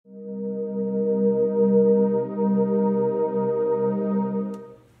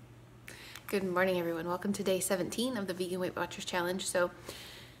Good morning, everyone. Welcome to day 17 of the Vegan Weight Watchers Challenge. So,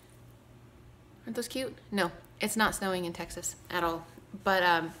 aren't those cute? No, it's not snowing in Texas at all, but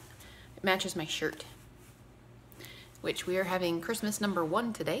it matches my shirt, which we are having Christmas number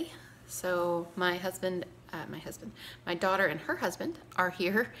 1 today. So my daughter and her husband are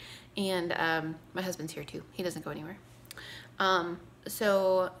here, and my husband's here too. He doesn't go anywhere.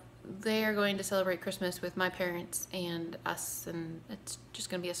 So they are going to celebrate Christmas with my parents and us, and it's just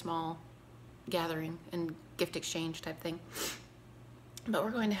going to be a small gathering and gift exchange type thing. But we're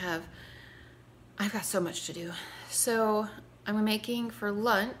going to have, I've got so much to do. So I'm making for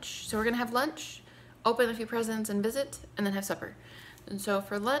lunch. So we're going to have lunch, open a few presents and visit, and then have supper. And so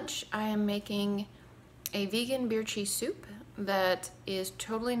for lunch, I am making a vegan beer cheese soup that is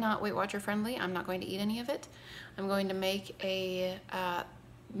totally not Weight Watcher friendly. I'm not going to eat any of it. I'm going to make a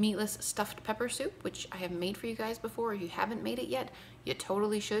meatless stuffed pepper soup, which I have made for you guys before. If you haven't made it yet, you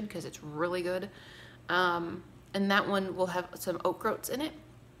totally should, because it's really good. And that one will have some oat groats in it,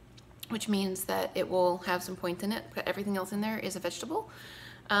 which means that it will have some points in it, but everything else in there is a vegetable.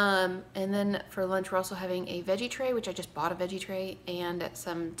 And then for lunch, we're also having a veggie tray, which I just bought a veggie tray, and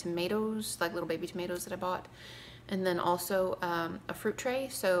some tomatoes, like little baby tomatoes that I bought. And then also a fruit tray.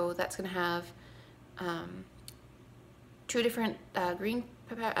 So that's gonna have 2 different green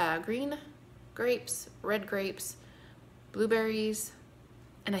grapes, red grapes, blueberries,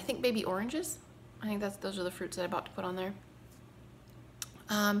 and I think baby oranges. I think those are the fruits that I bought to put on there.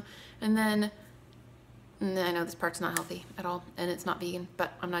 And then I know this part's not healthy at all, and it's not vegan,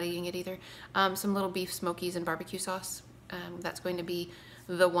 but I'm not eating it either. Some little beef smokies and barbecue sauce. That's going to be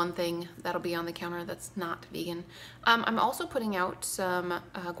the one thing that'll be on the counter that's not vegan. I'm also putting out some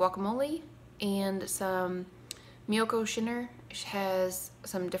guacamole and some Miyoko Shinner has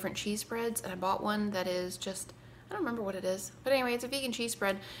some different cheese spreads, and I bought one that is just, I don't remember what it is, but anyway, it's a vegan cheese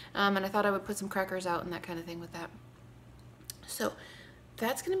spread, and I thought I would put some crackers out and that kind of thing with that. So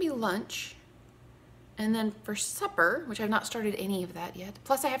that's gonna be lunch. And then for supper, which I've not started any of that yet,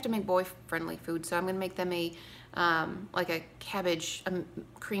 plus I have to make boy-friendly food, so I'm gonna make them a like a cabbage,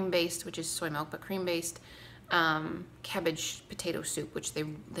 cream-based, which is soy milk, but cream-based cabbage potato soup, which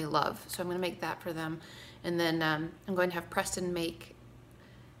they love. So I'm gonna make that for them. And then I'm going to have Preston make,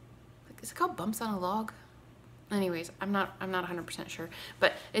 is it called bumps on a log? Anyways, I'm not 100% sure,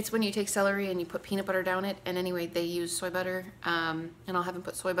 but it's when you take celery and you put peanut butter down it. And anyway, they use soy butter, and I'll have him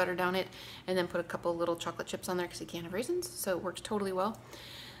put soy butter down it, and then put a couple little chocolate chips on there because he can't have raisins, so it works totally well.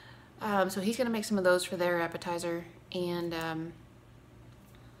 So he's gonna make some of those for their appetizer, and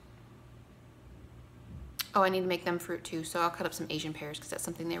oh, I need to make them fruit too, so I'll cut up some Asian pears because that's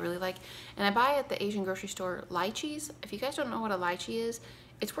something they really like. And I buy at the Asian grocery store lychees. If you guys don't know what a lychee is,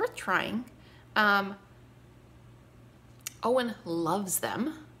 it's worth trying. Owen loves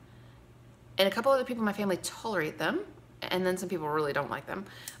them, and a couple other people in my family tolerate them, and then some people really don't like them.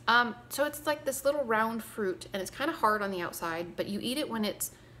 So it's like this little round fruit, and it's kind of hard on the outside, but you eat it when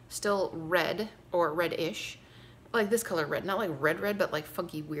it's still red or reddish, like this color red, not like red, but like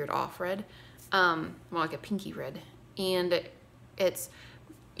funky weird off red. More like a pinky red. And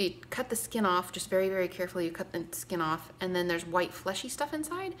you cut the skin off just very, very carefully. You cut the skin off, and then there's white fleshy stuff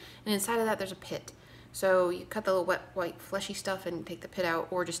inside, and inside of that there's a pit. So you cut the little wet white fleshy stuff and take the pit out,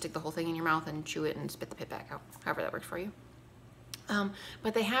 or just stick the whole thing in your mouth and chew it and spit the pit back out, however that works for you.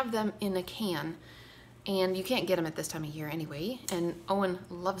 But they have them in a can, and you can't get them at this time of year anyway, and Owen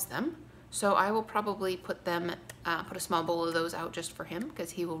loves them. So I will probably put them, put a small bowl of those out just for him,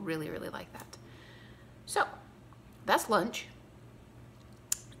 because he will really, really like that. So that's lunch.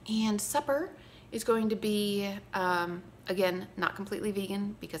 And supper is going to be, again, not completely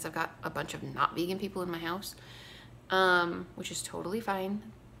vegan, because I've got a bunch of not vegan people in my house, which is totally fine.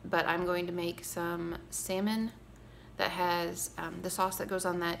 But I'm going to make some salmon that has, the sauce that goes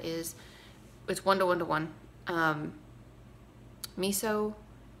on that is, it's 1-to-1-to-1, miso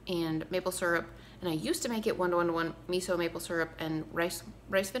and maple syrup. And I used to make it 1-to-1-to-1 miso, maple syrup, and rice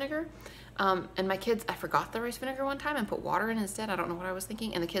vinegar. And my kids, I forgot the rice vinegar one time and put water in instead. I don't know what I was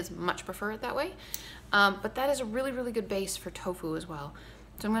thinking, and the kids much prefer it that way. But that is a really, really good base for tofu as well.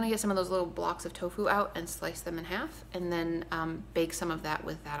 So I'm gonna get some of those little blocks of tofu out and slice them in half, and then bake some of that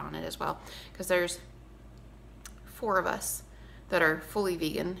with that on it as well. Because there's 4 of us that are fully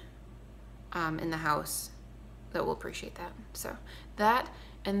vegan in the house that will appreciate that. So that,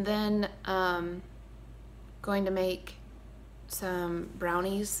 and then going to make some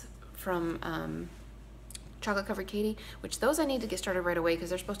brownies from Chocolate Covered Katie, which those I need to get started right away because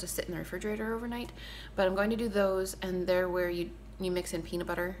they're supposed to sit in the refrigerator overnight. But I'm going to do those, and they're where you mix in peanut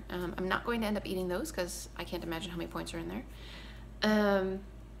butter. I'm not going to end up eating those because I can't imagine how many points are in there.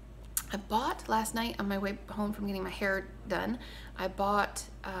 I bought last night on my way home from getting my hair done, I bought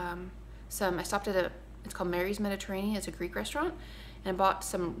I stopped at it's called Mary's Mediterranean. It's a Greek restaurant. And I bought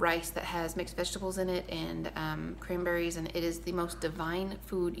some rice that has mixed vegetables in it and cranberries, and it is the most divine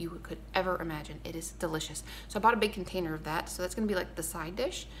food you could ever imagine. It is delicious. So I bought a big container of that. So that's gonna be like the side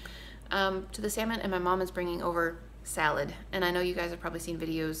dish to the salmon, and my mom is bringing over salad. And I know you guys have probably seen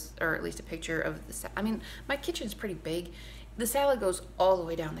videos, or at least a picture of I mean, my kitchen's pretty big. The salad goes all the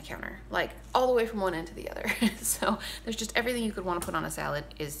way down the counter, like all the way from one end to the other. So there's just everything you could want to put on a salad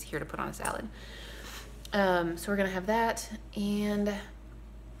is here to put on a salad. So we're gonna have that, and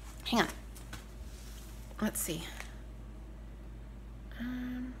hang on, let's see.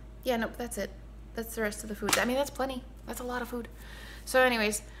 Yeah, nope, that's it. That's the rest of the food. I mean, that's plenty. That's a lot of food. So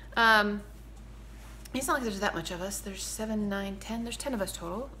anyways, it's not like there's that much of us. There's 7, 9, 10. There's 10 of us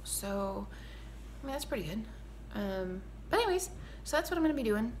total. So, I mean, that's pretty good. But anyways, so that's what I'm gonna be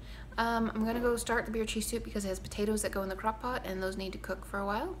doing. I'm gonna go start the beer cheese soup because it has potatoes that go in the crock pot and those need to cook for a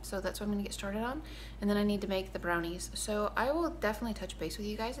while. So that's what I'm gonna get started on. And then I need to make the brownies. So I will definitely touch base with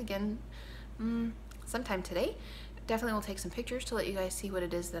you guys again sometime today. Definitely will take some pictures to let you guys see what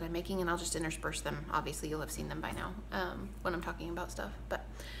it is that I'm making, and I'll just intersperse them. Obviously you'll have seen them by now when I'm talking about stuff. But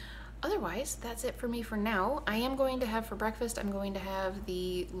otherwise, that's it for me for now. I am going to have for breakfast, I'm going to have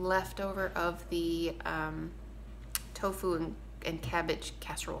the leftover of the tofu and cabbage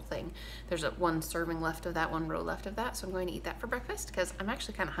casserole thing. There's one serving left of that, one row left of that, so I'm going to eat that for breakfast because I'm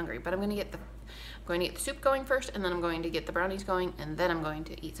actually kind of hungry. But I'm going to get the soup going first, and then I'm going to get the brownies going, and then I'm going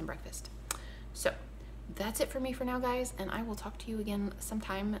to eat some breakfast. So that's it for me for now, guys, and I will talk to you again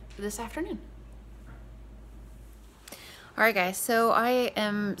sometime this afternoon. Alright guys, so I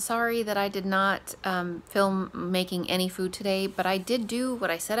am sorry that I did not film making any food today, but I did do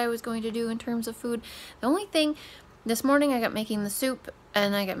what I said I was going to do in terms of food. The only thing, this morning I got making the soup,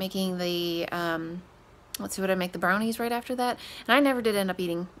 and I got making the, let's see what I make, the brownies right after that. And I never did end up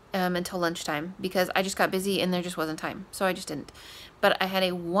eating until lunchtime because I just got busy and there just wasn't time. So I just didn't. But I had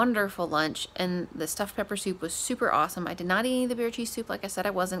a wonderful lunch, and the stuffed pepper soup was super awesome. I did not eat any of the beer cheese soup like I said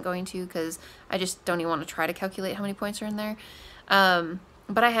I wasn't going to because I just don't even want to try to calculate how many points are in there.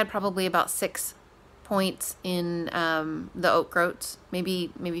 But I had probably about 6 points in the oat groats, maybe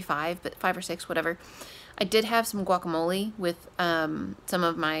 5, but 5 or 6, whatever. I did have some guacamole with some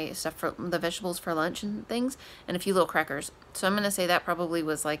of my stuff for the vegetables for lunch and things, and a few little crackers. So I'm going to say that probably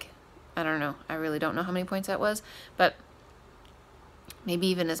was like, I don't know. I really don't know how many points that was, but maybe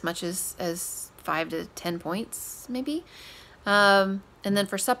even as much as 5 to 10 points, maybe. And then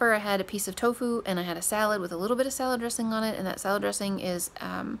for supper, I had a piece of tofu, and I had a salad with a little bit of salad dressing on it, and that salad dressing is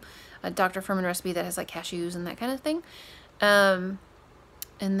a Dr. Furman recipe that has like cashews and that kind of thing. And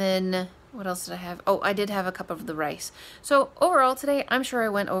then what else did I have? Oh, I did have a cup of the rice. So overall today, I'm sure I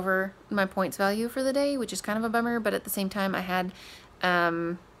went over my points value for the day, which is kind of a bummer, but at the same time I had,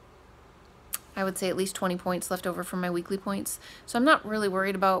 I would say at least 20 points left over from my weekly points. So I'm not really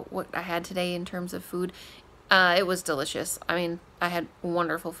worried about what I had today in terms of food. It was delicious. I mean, I had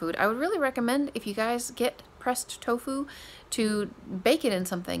wonderful food. I would really recommend, if you guys get pressed tofu, to bake it in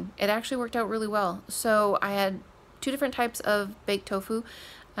something. It actually worked out really well. So I had 2 different types of baked tofu.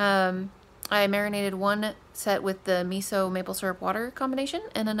 I marinated one set with the miso maple syrup water combination,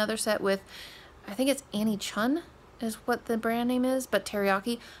 and another set with, I think it's Annie Chun is what the brand name is, but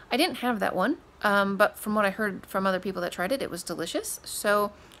teriyaki. I didn't have that one, but from what I heard from other people that tried it, it was delicious.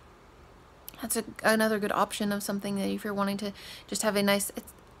 So that's another good option of something that if you're wanting to just have a nice,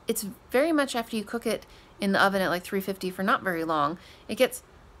 it's very much after you cook it in the oven at like 350 for not very long, it gets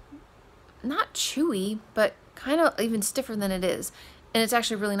not chewy, but kind of even stiffer than it is. And it's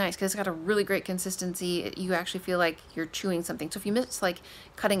actually really nice because it's got a really great consistency. You actually feel like you're chewing something. So if you miss like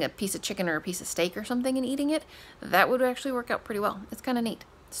cutting a piece of chicken or a piece of steak or something and eating it, that would actually work out pretty well. It's kind of neat.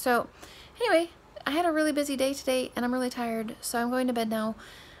 So anyway, I had a really busy day today and I'm really tired. So I'm going to bed now.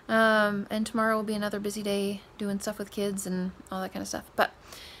 And tomorrow will be another busy day doing stuff with kids and all that kind of stuff. But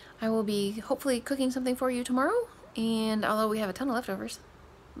I will be hopefully cooking something for you tomorrow. And although we have a ton of leftovers,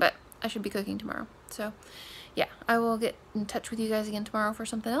 but I should be cooking tomorrow. So yeah, I will get in touch with you guys again tomorrow for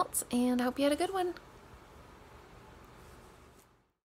something else, and I hope you had a good one.